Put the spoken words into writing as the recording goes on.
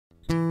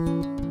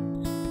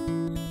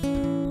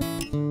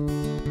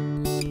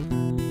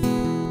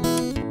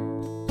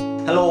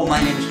Hello,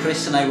 my name is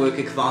Chris and I work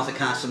at Cyfarthfa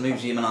Castle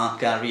Museum and Art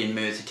Gallery in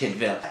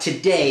Merthyr.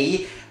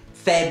 Today,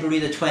 February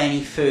the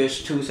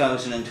 21st,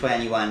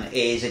 2021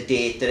 is a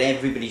date that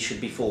everybody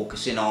should be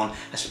focusing on,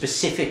 a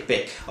specific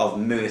bit of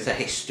Merthyr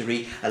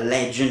history, a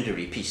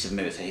legendary piece of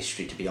Merthyr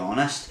history to be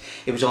honest.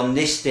 It was on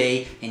this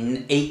day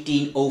in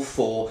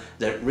 1804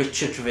 that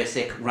Richard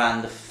Trevithick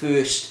ran the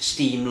first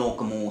steam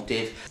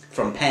locomotive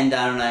from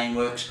Penydarren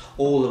Ironworks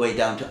all the way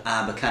down to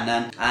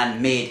Abercynon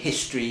and made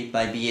history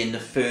by being the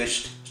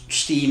first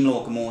steam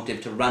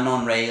locomotive to run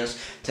on rails,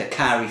 to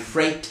carry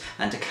freight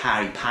and to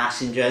carry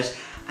passengers,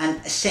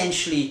 and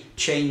essentially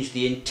changed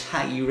the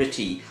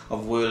entirety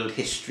of world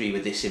history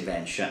with this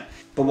invention.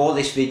 But what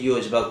this video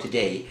is about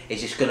today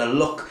is it's going to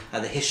look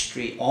at the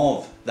history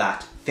of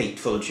that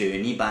fateful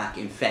journey back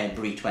in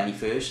February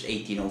 21st,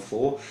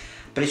 1804,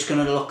 but it's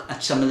going to look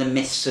at some of the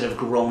myths that have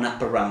grown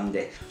up around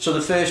it. So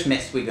the first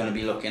myth we're going to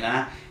be looking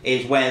at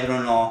is whether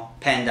or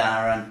not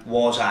Penydarren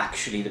was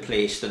actually the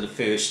place that the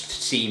first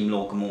steam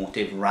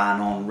locomotive ran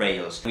on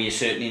rails. We are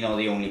certainly not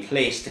the only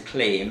place to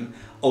claim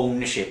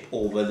ownership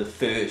over the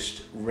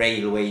first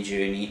railway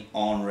journey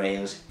on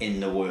rails in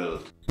the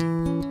world.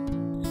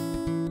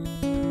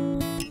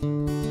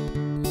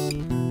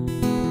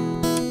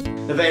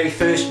 The very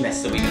first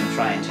myth that we're going to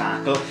try and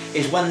tackle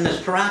is one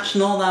that's perhaps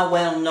not that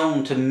well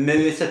known to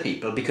Merthyr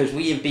people, because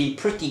we have been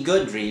pretty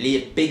good really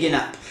at bigging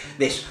up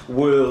this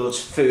world's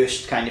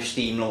first kind of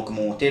steam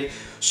locomotive,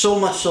 so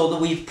much so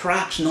that we've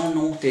perhaps not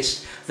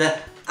noticed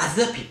that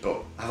other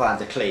people have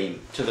had a claim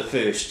to the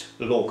first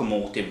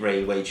locomotive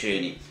railway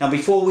journey. Now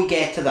before we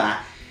get to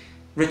that,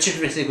 Richard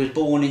Trevithick was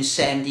born in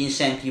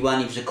 1771,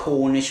 he was a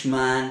Cornish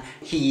man.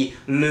 He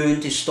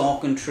learned his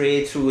stock and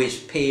trade through his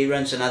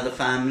parents and other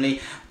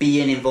family,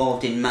 being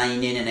involved in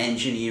mining and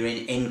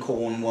engineering in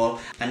Cornwall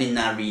and in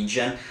that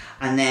region,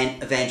 and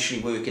then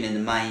eventually working in the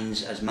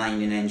mines as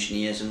mining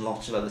engineers and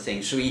lots of other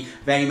things. So he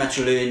very much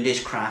learned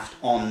his craft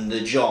on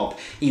the job.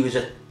 He was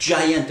a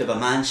giant of a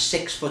man,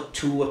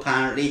 6'2"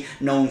 apparently,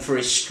 known for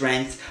his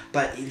strength,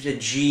 but he was a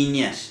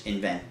genius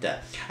inventor.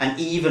 And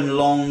even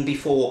long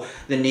before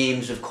the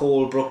names of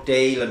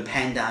Coalbrookdale and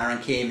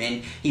Penydarren came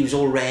in, he was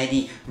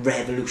already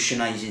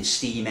revolutionising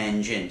steam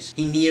engines.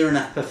 He near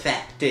enough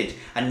perfected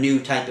a new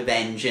type of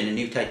engine, a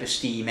new type of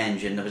steam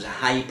engine. There was a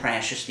high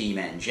pressure steam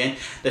engine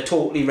that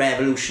totally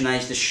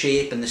revolutionised the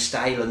shape and the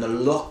style and the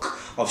look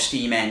of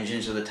steam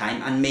engines of the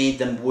time and made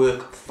them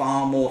work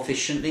far more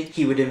efficiently.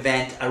 He would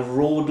invent a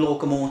road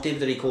locomotive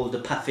that he called the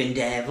Puffin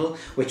Devil,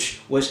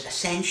 which was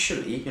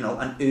essentially, you know,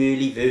 an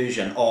early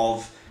version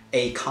of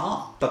a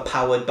car but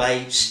powered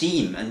by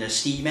steam and a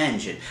steam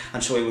engine,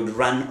 and so it would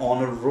run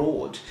on a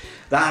road.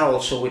 That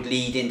also would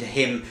lead into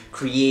him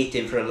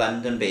creating for a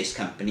London-based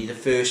company the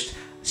first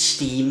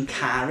steam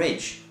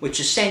carriage, which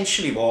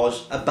essentially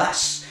was a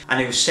bus, and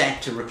it was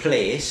set to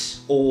replace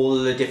all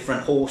the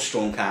different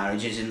horse-drawn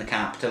carriages in the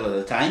capital at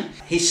the time.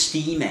 His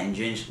steam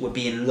engines were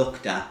being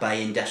looked at by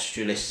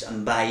industrialists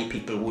and by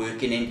people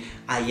working in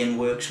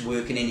ironworks,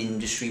 working in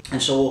industry, and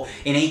so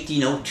in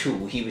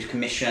 1802 he was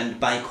commissioned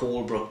by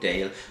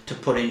Coalbrookdale to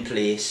put in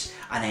place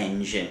an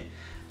engine.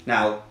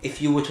 Now,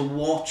 if you were to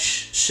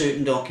watch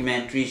certain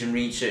documentaries and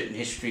read certain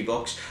history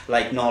books,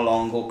 like not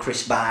long ago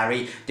Chris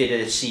Barry did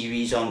a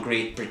series on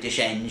Great British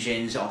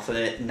Engines off of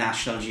the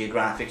National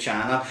Geographic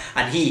channel,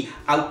 and he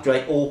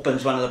outright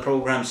opens one of the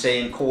programmes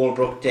saying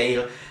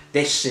Coalbrookdale,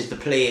 this is the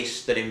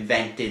place that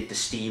invented the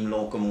steam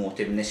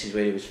locomotive and this is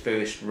where it was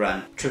first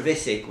run.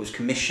 Trevithick was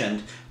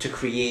commissioned to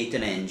create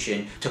an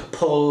engine to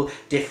pull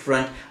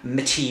different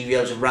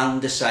materials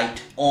around the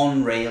site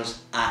on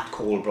rails at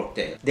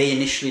Coalbrookdale. They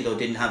initially though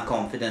didn't have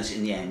confidence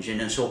in the engine,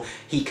 and so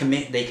they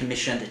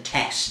commissioned a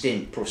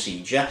testing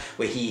procedure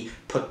where he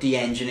put the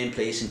engine in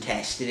place and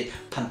tested it,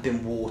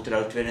 pumping water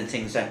out of it and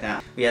things like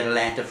that. We had a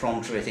letter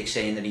from Trevithick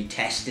saying that he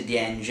tested the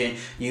engine,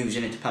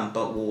 using it to pump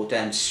out water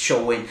and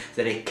showing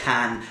that it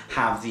can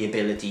have the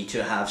ability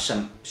to have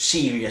some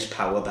serious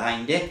power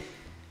behind it.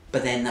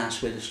 But then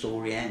that's where the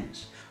story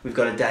ends. We've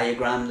got a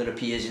diagram that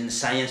appears in the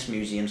Science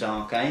Museum's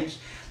archives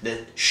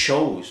that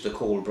shows the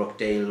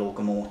Coalbrookdale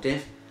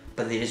locomotive,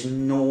 but there is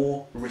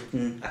no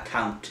written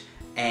account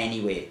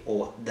anyway,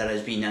 or that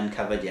has been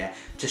uncovered yet,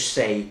 to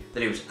say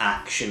that it was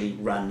actually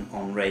run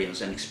on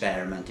rails and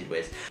experimented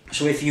with.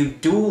 So if you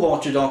do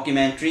watch a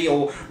documentary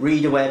or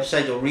read a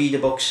website or read a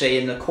book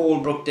saying the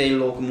Coalbrookdale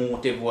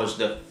locomotive was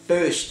the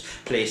first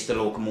place the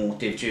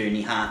locomotive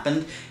journey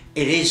happened,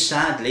 it is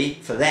sadly,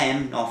 for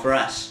them, not for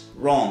us,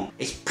 wrong.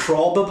 It's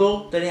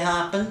probable that it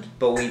happened,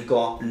 but we've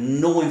got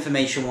no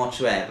information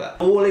whatsoever.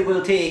 All it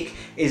will take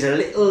is a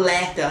little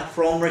letter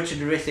from Richard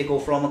Trevithick or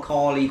from a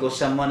colleague or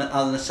someone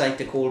on the site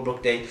of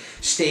Coalbrookdale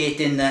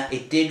stating that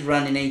it did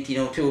run in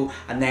 1802,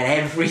 and then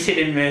everything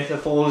in Merthyr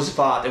falls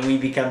apart and we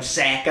become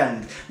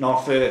second,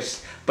 not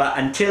first. But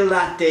until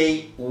that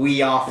day,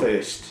 we are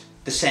first.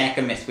 The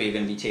second myth we're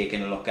going to be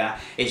taking a look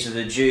at is that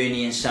the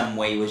journey in some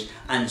way was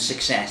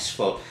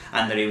unsuccessful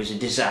and that it was a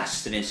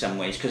disaster in some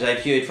ways, because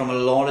I've heard from a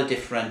lot of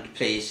different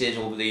places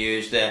over the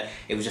years that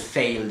it was a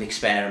failed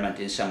experiment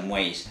in some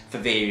ways for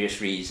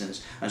various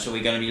reasons, and so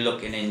we're going to be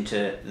looking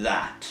into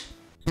that.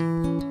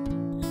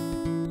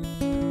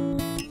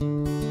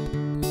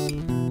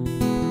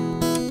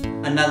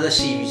 Another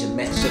series of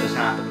myths that has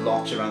happened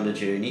lots around the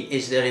journey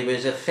is that it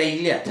was a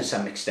failure to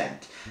some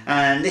extent.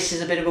 And this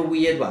is a bit of a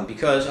weird one,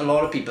 because a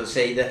lot of people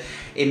say that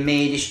it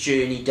made its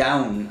journey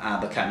down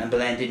Abercynon but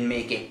then didn't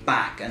make it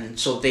back, and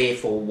so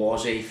therefore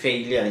was a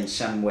failure in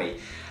some way.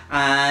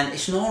 And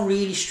it's not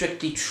really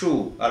strictly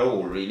true at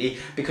all, really,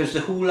 because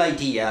the whole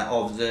idea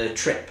of the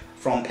trip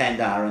from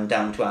Penydarren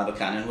down to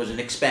Abercynon was an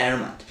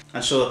experiment.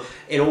 And so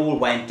it all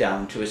went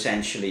down to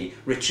essentially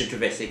Richard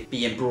Trevithick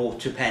being brought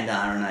to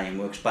Penydarren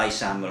Ironworks by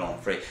Samuel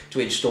Humphrey to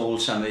install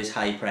some of his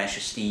high pressure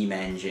steam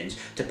engines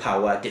to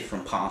power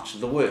different parts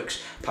of the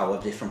works,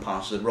 power different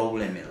parts of the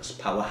rolling mills,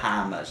 power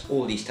hammers,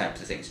 all these types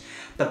of things.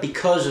 But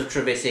because of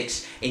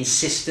Trevithick's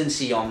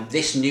insistency on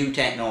this new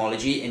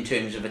technology in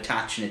terms of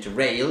attaching it to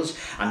rails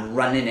and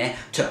running it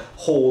to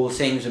haul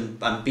things and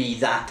be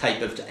that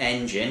type of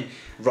engine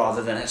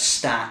rather than a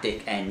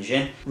static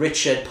engine,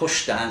 Richard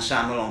pushed that, and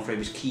Samuel Humphrey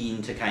was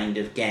keen to kind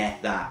of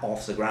get that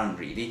off the ground,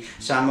 really.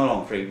 Samuel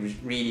Humphrey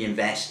really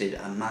invested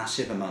a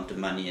massive amount of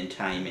money and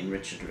time in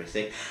Richard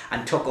Trevithick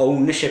and took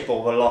ownership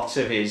over lots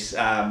of his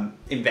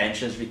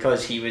inventions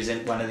because he was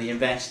one of the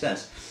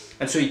investors.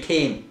 And so he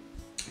came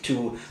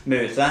to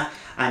Merthyr,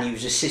 and he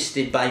was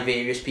assisted by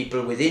various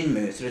people within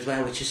Merthyr as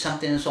well, which is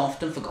something that's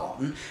often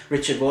forgotten.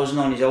 Richard wasn't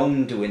on his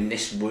own doing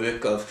this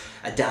work of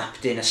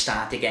adapting a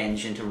static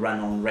engine to run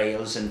on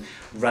rails and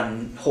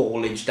run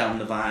haulage down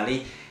the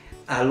valley.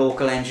 A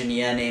local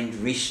engineer named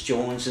Rhys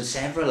Jones and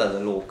several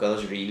other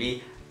locals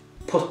really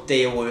put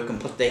their work and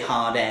put their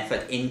hard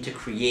effort into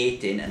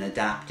creating and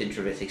adapting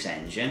Trevithick's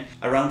engine.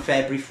 Around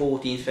February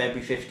 14th,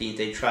 February 15th,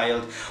 they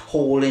trialled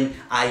hauling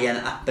iron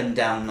up and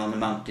down on the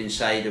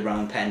mountainside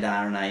around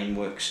Penydarren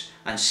Ironworks,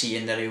 and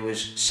seeing that it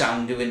was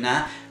sound doing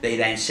that, they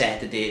then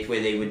set a date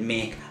where they would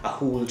make a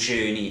whole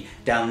journey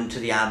down to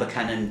the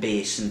Abercynon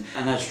Basin.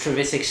 And as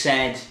Trevithick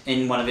said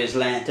in one of his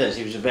letters,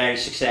 it was very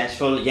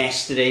successful.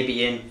 Yesterday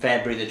being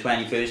February the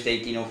 21st,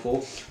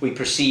 1804, we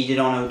proceeded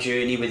on our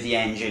journey with the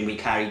engine. We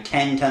carried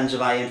 10 tons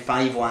of iron,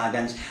 5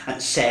 wagons and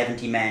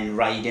 70 men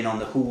riding on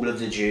the whole of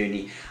the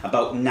journey,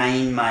 about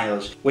 9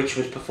 miles, which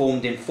was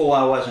performed in 4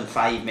 hours and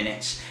 5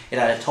 minutes. It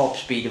had a top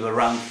speed of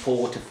around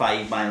 4 to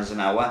 5 miles an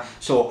hour,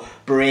 so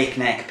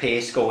breakneck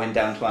pace going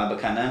down to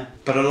Abercynon.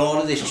 But a lot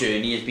of this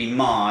journey has been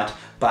marred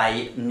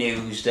by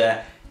news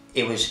that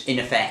it was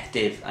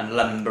ineffective and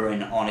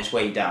lumbering on its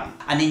way down.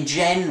 And in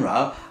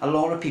general, a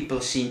lot of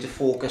people seem to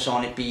focus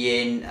on it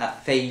being a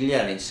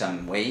failure in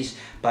some ways,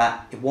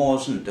 but it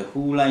wasn't. The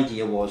whole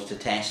idea was to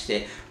test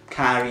it,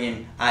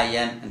 carrying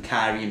iron and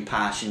carrying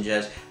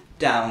passengers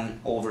down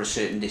over a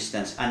certain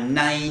distance, and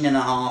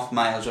 9.5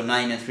 miles or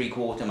 9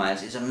 3/4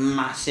 miles is a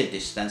massive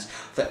distance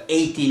for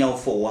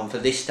 1804 and for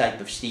this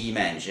type of steam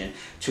engine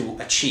to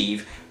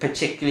achieve,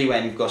 particularly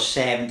when you've got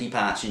 70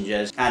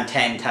 passengers and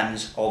 10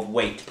 tons of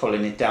weight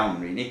pulling it down,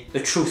 really.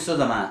 The truth of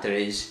the matter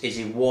is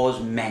it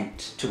was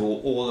meant to go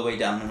all the way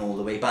down and all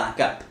the way back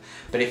up,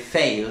 but it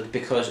failed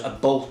because a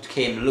bolt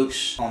came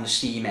loose on the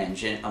steam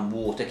engine and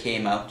water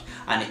came out,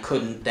 and it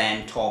couldn't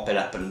then top it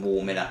up and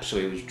warm it up, so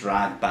it was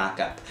dragged back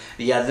up.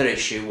 The other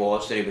issue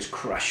was that it was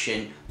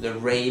crushing the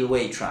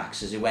railway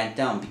tracks as it went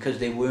down, because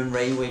they weren't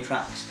railway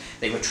tracks.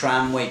 They were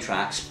tramway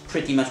tracks,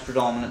 pretty much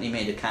predominantly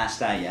made of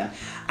cast iron,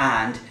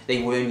 and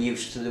they weren't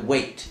used to the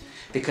weight.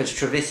 Because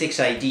Trevithick's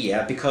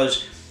idea,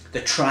 because the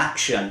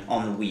traction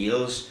on the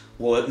wheels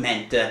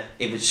meant that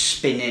it was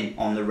spinning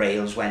on the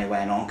rails when it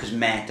went on, because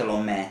metal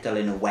on metal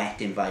in a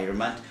wet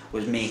environment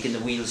was making the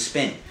wheels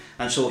spin.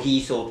 And so he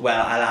thought,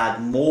 well, I'll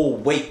add more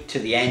weight to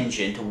the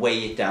engine to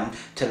weigh it down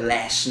to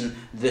lessen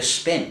the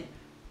spin.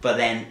 But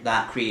then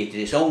that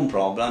created its own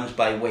problems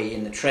by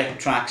weighing the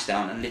tracks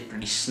down and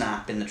literally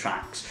snapping the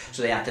tracks.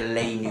 So they had to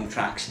lay new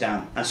tracks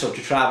down. And so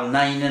to travel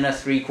 9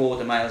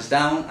 3/4 miles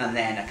down and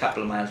then a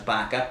couple of miles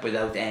back up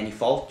without any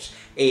faults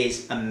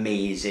is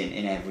amazing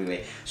in every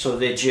way. So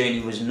their journey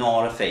was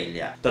not a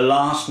failure. The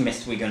last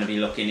myth we're going to be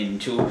looking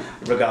into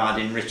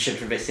regarding Richard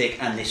Trevithick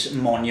and this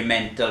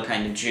monumental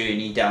kind of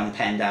journey down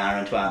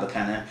Penydarren to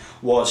Abercynon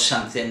was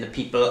something that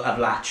people have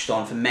latched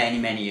on for many,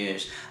 many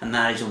years, and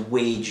that is a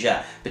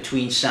wager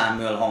between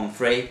Samuel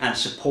Humphrey and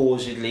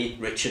supposedly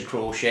Richard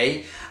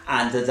Crochet,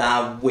 and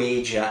that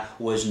wager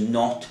was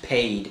not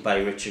paid by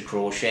Richard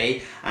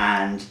Crochet,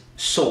 and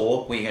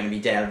so we're going to be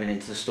delving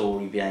into the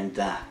story behind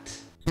that.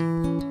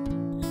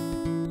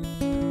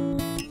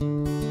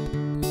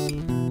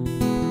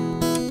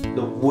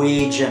 The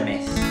wager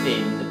myth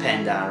in the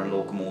Penydarren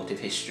Locomotive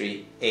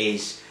history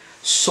is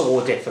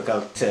so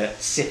difficult to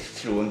sift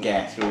through and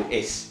get through.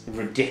 It's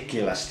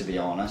ridiculous, to be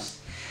honest,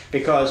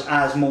 because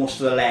as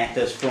most of the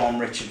letters from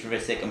Richard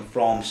Trevithick and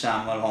from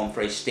Samuel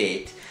Humphrey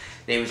state,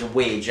 there was a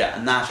wager,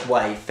 and that's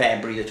why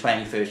February the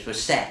 21st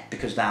was set,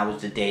 because that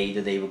was the day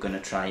that they were going to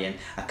try and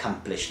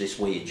accomplish this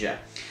wager.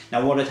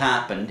 Now what had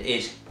happened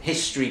is,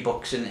 history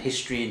books and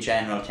history in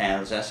general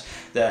tells us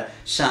that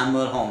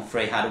Samuel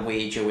Homfrey had a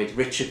wager with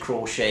Richard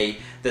Crochet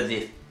that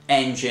the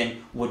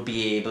engine would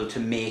be able to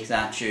make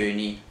that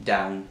journey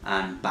down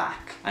and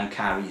back and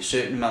carry a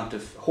certain amount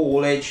of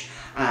haulage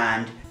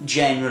and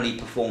generally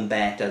perform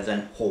better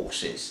than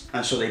horses.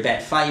 And so they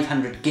bet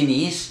 500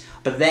 guineas,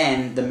 but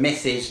then the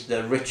myth is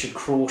that Richard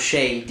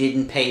Crochet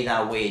didn't pay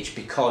that wage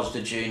because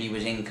the journey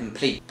was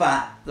incomplete.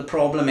 But the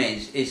problem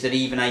is that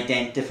even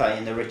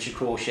identifying that Richard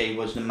Crochet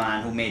was the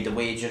man who made the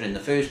wager in the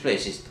first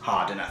place is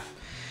hard enough.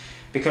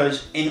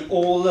 Because in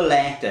all the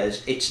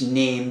letters it's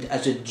named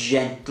as a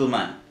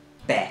gentleman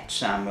bet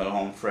Samuel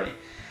Homfrey,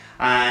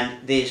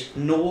 and there's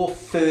no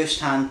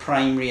first-hand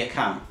primary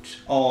account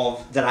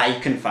of, that I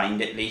can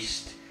find at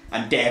least.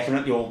 I'm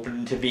definitely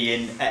open to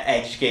being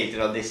educated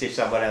on this if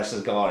someone else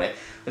has got it,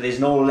 but there's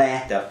no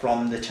letter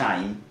from the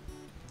time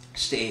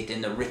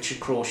stating that Richard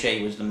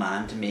Crochet was the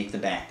man to make the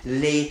bet.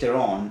 Later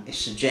on it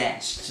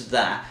suggests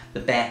that the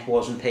bet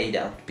wasn't paid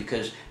out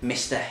because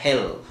Mr.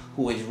 Hill,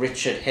 who is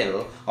Richard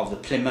Hill of the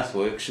Plymouth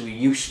Works, who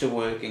used to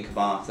work in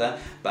Cyfarthfa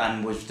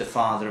and was the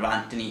father of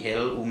Anthony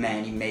Hill, who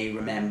many may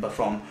remember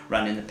from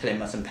running the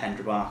Plymouth and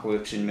Penydarren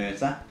Works in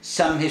Merthyr.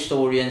 Some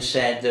historians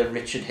said that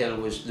Richard Hill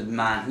was the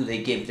man who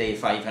they give their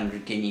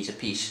 500 guineas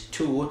apiece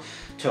to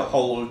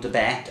hold the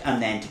bet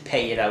and then to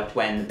pay it out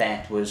when the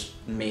bet was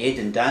made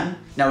and done.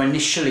 Now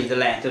initially the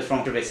letter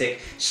from Trevithick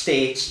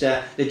states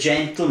that the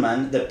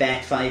gentleman that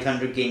bet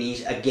 500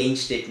 guineas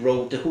against it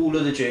rode the whole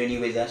of the journey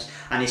with us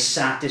and is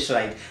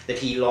satisfied that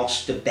he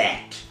lost the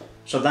bet.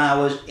 So that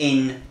was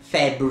in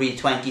February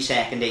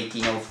 22nd,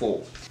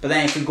 1804. But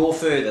then if we go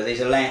further,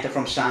 there's a letter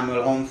from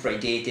Samuel Homfrey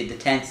dated the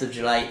 10th of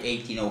July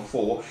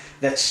 1804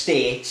 that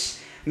states,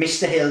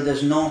 Mr. Hill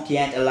does not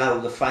yet allow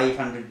the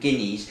 500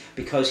 guineas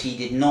because he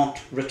did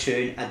not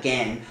return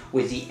again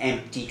with the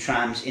empty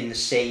trams in the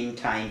same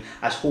time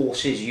as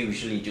horses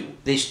usually do.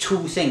 There's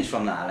two things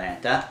from that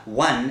letter.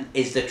 One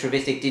is that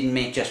Trevithick didn't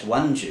make just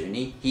one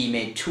journey, he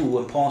made two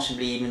and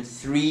possibly even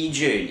three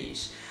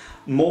journeys.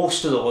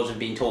 Most of those have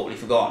been totally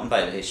forgotten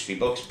by the history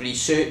books, but he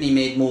certainly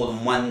made more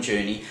than one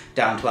journey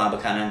down to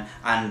Abercynon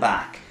and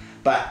back.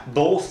 But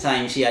both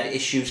times he had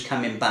issues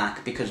coming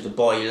back because the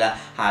boiler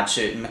had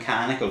certain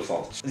mechanical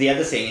faults. The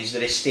other thing is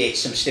that it states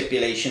some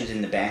stipulations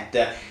in the bet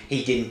that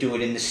he didn't do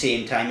it in the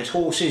same time as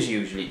horses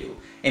usually do,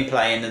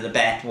 implying that the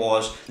bet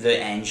was the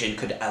engine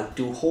could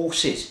outdo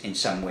horses in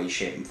some way,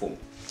 shape and form.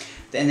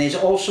 Then there's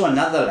also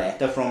another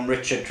letter from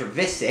Richard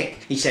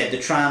Trevithick. He said the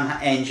tram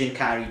engine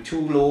carried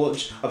 2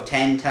 loads of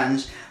 10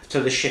 tons to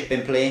the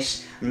shipping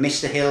place.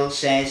 Mr. Hill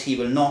says he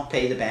will not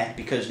pay the bet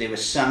because there were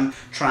some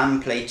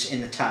tram plates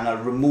in the tunnel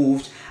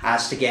removed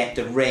as to get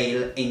the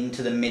rail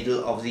into the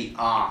middle of the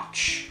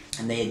arch.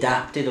 And they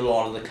adapted a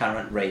lot of the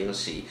current rails,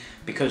 see,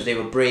 because they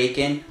were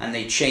breaking, and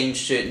they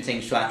changed certain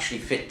things to actually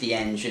fit the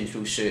engine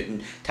through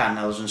certain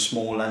tunnels and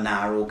smaller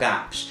narrow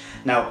gaps.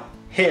 Now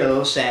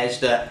Hill says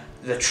that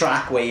the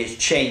trackway is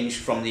changed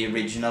from the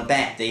original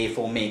bet,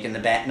 therefore making the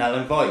bet null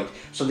and void.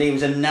 So there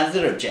was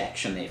another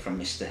objection there from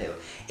Mr. Hill.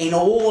 In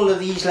all of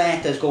these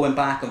letters going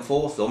back and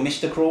forth though,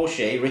 Mr.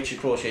 Crochet, Richard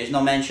Crochet, is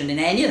not mentioned in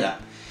any of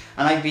them.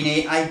 And I've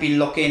been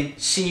looking,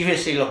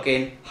 seriously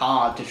looking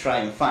hard to try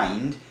and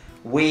find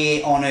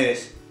where on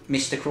earth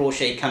Mr.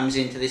 Crochet comes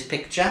into this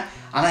picture,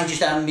 and I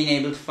just haven't been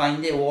able to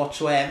find it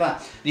whatsoever.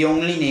 The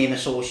only name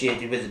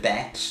associated with the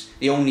bets,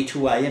 the only 2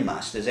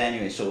 ironmasters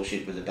anyway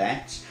associated with the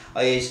bets,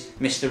 is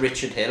Mr.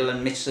 Richard Hill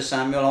and Mr.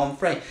 Samuel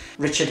Homfrey.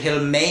 Richard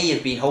Hill may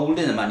have been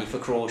holding the money for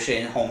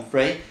Crochet and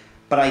Homfrey,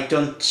 but I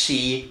don't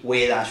see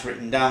where that's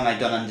written down. I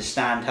don't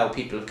understand how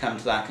people have come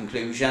to that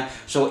conclusion.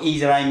 So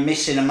either I'm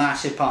missing a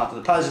massive part of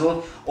the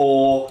puzzle,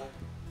 or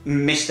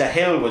Mr.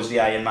 Hill was the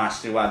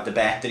ironmaster who had the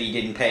bet that he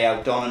didn't pay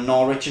out on, and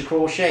not Richard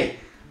Crochet.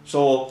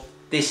 So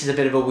this is a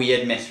bit of a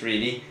weird myth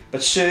really,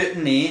 but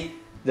certainly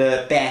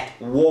the bet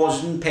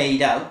wasn't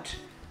paid out.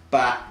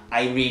 But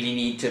I really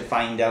need to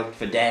find out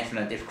for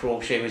definite if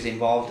Crochet was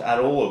involved at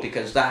all,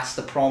 because that's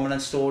the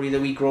prominent story that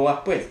we grow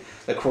up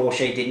with. That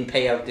Crochet didn't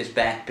pay out this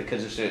bet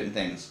because of certain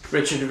things.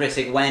 Richard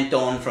Trevithick went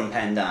on from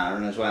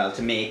Penydarren as well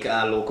to make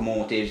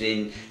locomotives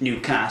in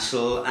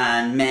Newcastle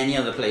and many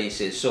other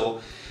places.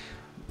 So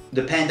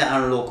the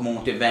Penydarren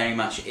Locomotive very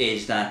much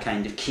is that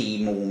kind of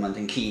key moment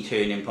and key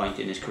turning point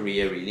in his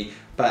career really.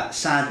 But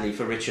sadly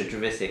for Richard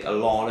Trevithick, a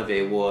lot of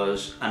it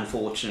was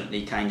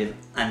unfortunately kind of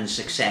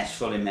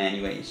unsuccessful in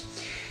many ways.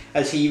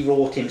 As he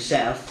wrote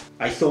himself,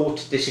 I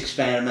thought this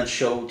experiment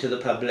showed to the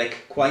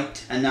public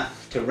quite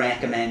enough to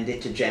recommend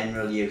it to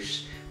general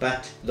use,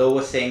 but though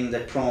a thing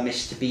that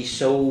promised to be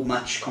so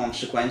much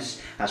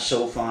consequence has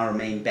so far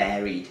remained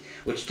buried,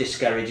 which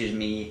discourages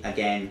me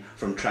again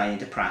from trying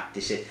to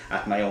practice it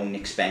at my own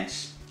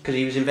expense. because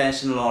he was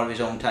investing a lot of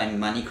his own time and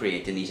money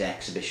creating these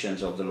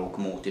exhibitions of the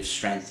locomotive's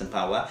strength and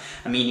power.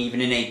 I mean, even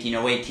in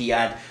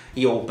 1808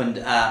 he opened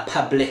a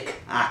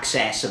public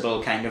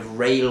accessible kind of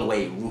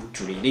railway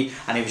route really,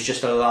 and it was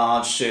just a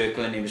large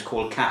circle, and it was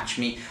called Catch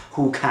Me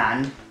Who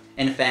Can.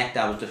 In effect,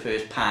 that was the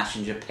first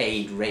passenger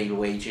paid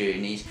railway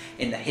journeys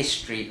in the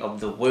history of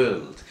the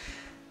world.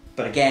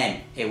 But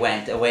again, it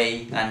went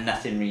away and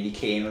nothing really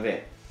came of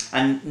it.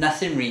 And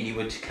nothing really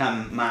would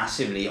come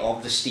massively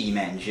of the steam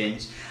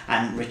engines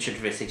and Richard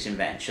Trevithick's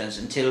inventions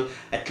until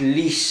at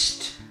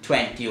least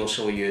 20 or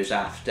so years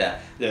after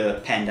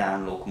the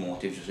Penydarren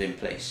Locomotive was in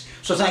place.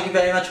 So thank you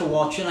very much for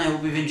watching. I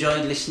hope you've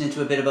enjoyed listening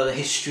to a bit about the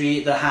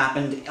history that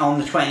happened on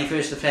the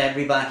 21st of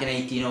February back in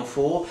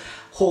 1804.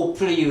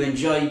 Hopefully you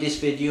enjoyed this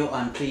video,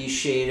 and please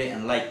share it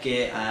and like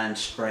it and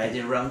spread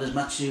it around as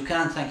much as you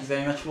can. Thank you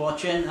very much for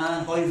watching,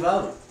 and hoi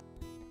fawr.